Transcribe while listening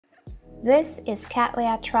This is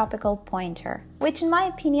Cattleya Tropical Pointer, which in my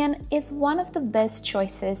opinion is one of the best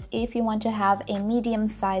choices if you want to have a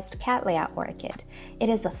medium-sized Cattleya orchid. It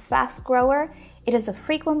is a fast grower, it is a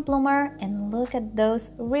frequent bloomer, and look at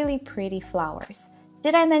those really pretty flowers.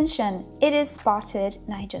 Did I mention it is spotted,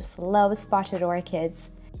 and I just love spotted orchids.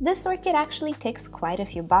 This orchid actually ticks quite a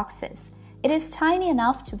few boxes. It is tiny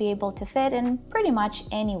enough to be able to fit in pretty much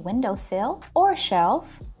any windowsill or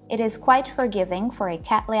shelf. It is quite forgiving for a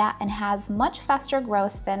Cattleya and has much faster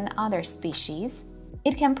growth than other species.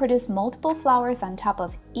 It can produce multiple flowers on top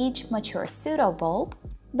of each mature pseudobulb.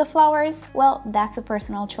 The flowers, well, that's a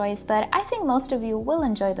personal choice, but I think most of you will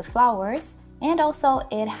enjoy the flowers, and also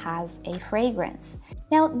it has a fragrance.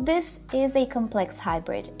 Now, this is a complex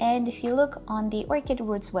hybrid, and if you look on the Orchid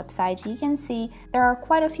Roots website, you can see there are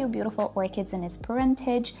quite a few beautiful orchids in its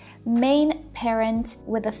parentage. Main parent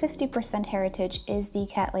with a 50% heritage is the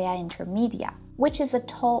Cattleya intermedia, which is a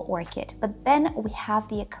tall orchid. But then we have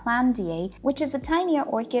the Eclandiae, which is a tinier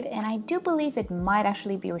orchid, and I do believe it might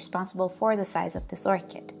actually be responsible for the size of this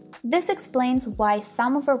orchid. This explains why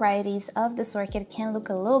some varieties of this orchid can look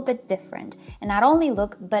a little bit different, and not only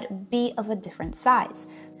look, but be of a different size.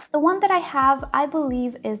 The one that I have, I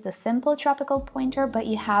believe, is the simple tropical pointer, but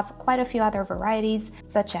you have quite a few other varieties,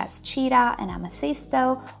 such as Cheetah and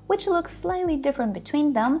Amethysto, which look slightly different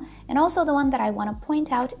between them. And also the one that I want to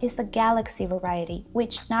point out is the Galaxy variety,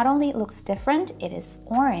 which not only looks different, it is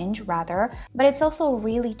orange rather, but it's also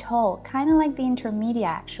really tall, kind of like the intermedia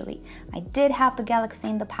actually. I did have the Galaxy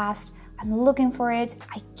in the past. I'm looking for it.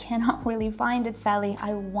 I cannot really find it, sadly.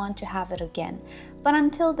 I want to have it again. But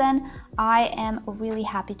until then, I am really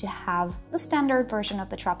happy to have the standard version of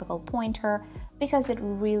the tropical pointer because it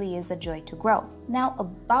really is a joy to grow. Now,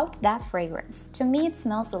 about that fragrance, to me it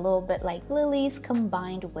smells a little bit like lilies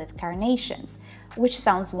combined with carnations, which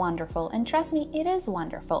sounds wonderful, and trust me, it is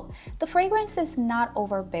wonderful. The fragrance is not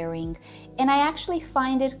overbearing, and I actually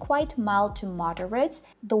find it quite mild to moderate.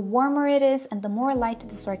 The warmer it is and the more light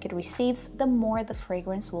this orchid receives, the more the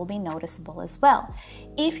fragrance will be noticeable as well.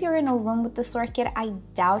 If you're in a room with this orchid, I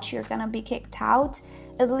doubt you're gonna be kicked out.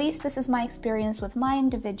 At least this is my experience with my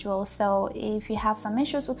individual, so if you have some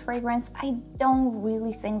issues with fragrance, I don't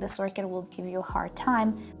really think this orchid will give you a hard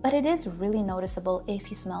time, but it is really noticeable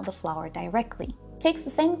if you smell the flower directly. It takes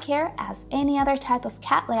the same care as any other type of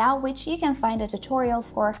Cattleya, which you can find a tutorial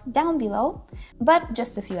for down below, but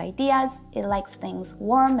just a few ideas. It likes things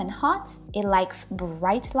warm and hot. It likes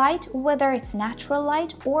bright light, whether it's natural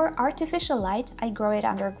light or artificial light. I grow it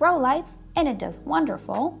under grow lights and it does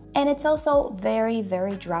wonderful. And it's also very,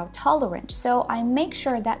 very drought tolerant. So I make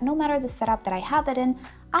sure that no matter the setup that I have it in,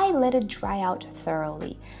 I let it dry out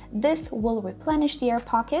thoroughly. This will replenish the air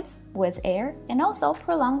pockets with air and also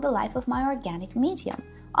prolong the life of my organic medium.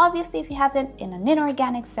 Obviously, if you have it in an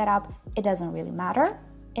inorganic setup, it doesn't really matter.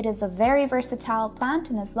 It is a very versatile plant,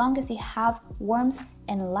 and as long as you have warmth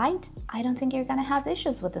and light, I don't think you're gonna have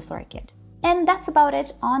issues with this orchid. And that's about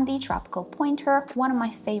it on the tropical pointer, one of my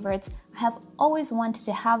favorites. I have always wanted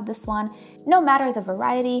to have this one, no matter the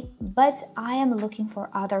variety, but I am looking for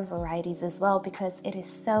other varieties as well because it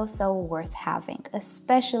is so worth having,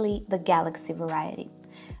 especially the Galaxy variety.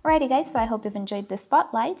 Alrighty guys, so I hope you've enjoyed this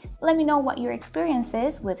spotlight. Let me know what your experience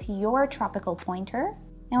is with your tropical pointer.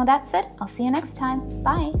 And that's it. I'll see you next time.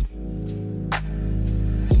 Bye!